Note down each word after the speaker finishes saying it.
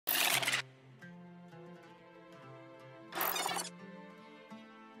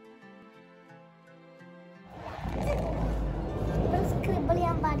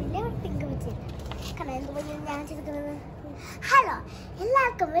പാടില്ലേ പിങ്ക് വെച്ച് കാരണം എന്തുപോലെ ഞാൻ ചെയ്തിരിക്കുന്നത്. ഹലോ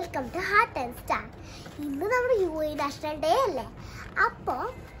എല്ലാവർക്കും welcome to heart and star. ഇന്ന് നമ്മുടെ UAE നാഷണൽ ഡേ അല്ലേ. അപ്പോൾ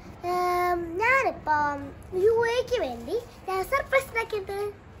ഞാനിപ്പോൾ UAEക്ക് വേണ്ടി ഞാൻ സർപ്രൈസ് ഉണ്ടാക്കിയിട്ട്.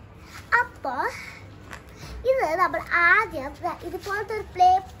 അപ്പോൾ ഇത് നമ്മൾ ആദ്യം ഇതുപോലത്തെ ഒരു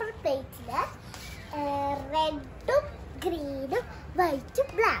പേപ്പർ പ്ലേറ്റിൽ റെഡും ഗ്രീനും വൈറ്റും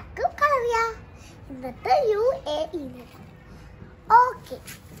ബ്ലാക്കും കളർ ചെയ്യാം. എന്നിട്ട് UAE. ഓക്കെ,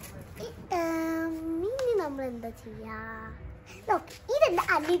 ഇനി നമ്മൾ എന്താ ചെയ്യാ? ഓക്കെ, ഇതെന്റെ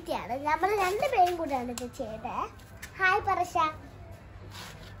അനിത്യാണ്. നമ്മൾ രണ്ടുപേരും കൂടെയാണ് ഇത് ചെയ്തത്. ഹായ് പറശ.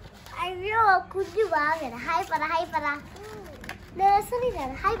 അയ്യോ കുഞ്ഞു വാങ്ങണ. ഹായ് പറ, ഹായ് പറ.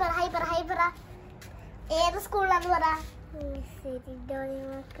 നഴ്സറിയിലാണ്. ഹായ് പറ, ഹായ് പറ, ഹായ് പറ. ഏത് സ്കൂളിലാന്ന് പറ?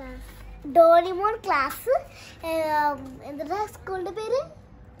 ഡോണിമോൺ ക്ലാസ്. എന്താ സ്കൂളിന്റെ പേര്?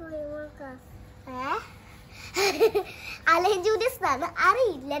 അലൻ ജൂനിയസ് എന്നാണ്.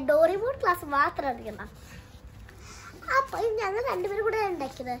 അറിയില്ല, ഡോറിമോൺ ക്ലാസ് മാത്രം അറിയണം. അപ്പൊ ഞങ്ങൾ രണ്ടുപേരും കൂടെ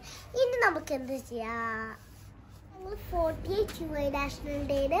ഉണ്ടാക്കിയത്. ഇനി നമുക്ക് എന്ത് ചെയ്യാം? ഞങ്ങൾ 48 UAE നാഷണൽ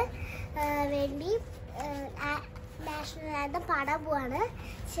ഡേന് വേണ്ടി നാഷണൽ ആന്തം പാടാൻ പോവാണ്.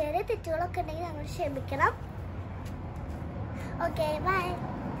 ചെറിയ തെറ്റുകളൊക്കെ ഉണ്ടെങ്കിൽ നമ്മൾ ക്ഷമിക്കണം. Okay, by.